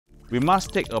We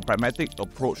must take a pragmatic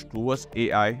approach towards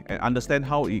AI and understand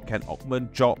how it can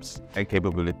augment jobs and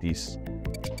capabilities.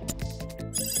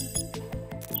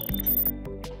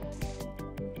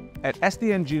 At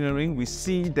ST Engineering, we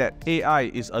see that AI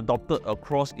is adopted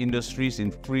across industries in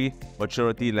three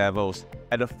maturity levels.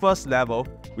 At the first level,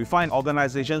 we find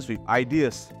organizations with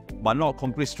ideas but not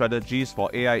concrete strategies for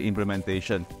AI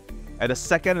implementation. At the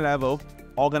second level,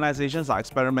 organizations are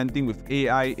experimenting with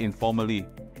AI informally,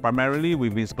 primarily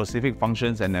within specific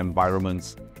functions and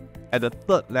environments. At the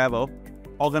third level,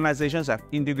 organizations have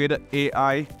integrated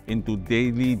AI into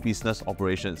daily business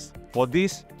operations. For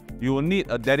this, you will need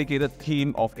a dedicated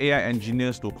team of AI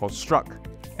engineers to construct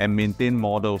and maintain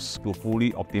models to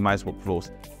fully optimize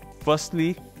workflows.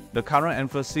 Firstly, the current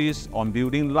emphasis on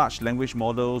building large language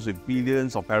models with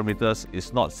billions of parameters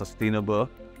is not sustainable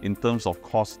in terms of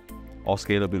cost or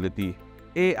scalability.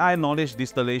 AI knowledge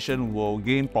distillation will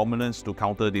gain prominence to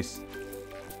counter this.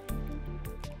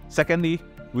 Secondly,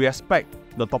 we expect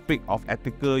the topic of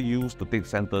ethical use to take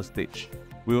center stage.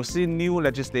 We will see new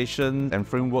legislation and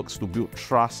frameworks to build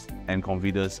trust and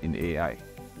confidence in AI.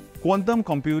 Quantum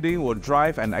computing will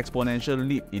drive an exponential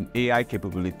leap in AI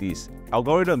capabilities.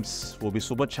 Algorithms will be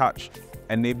supercharged,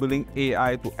 enabling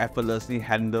AI to effortlessly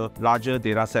handle larger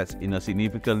datasets in a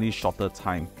significantly shorter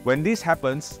time. When this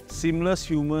happens, seamless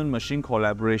human-machine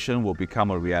collaboration will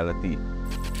become a reality.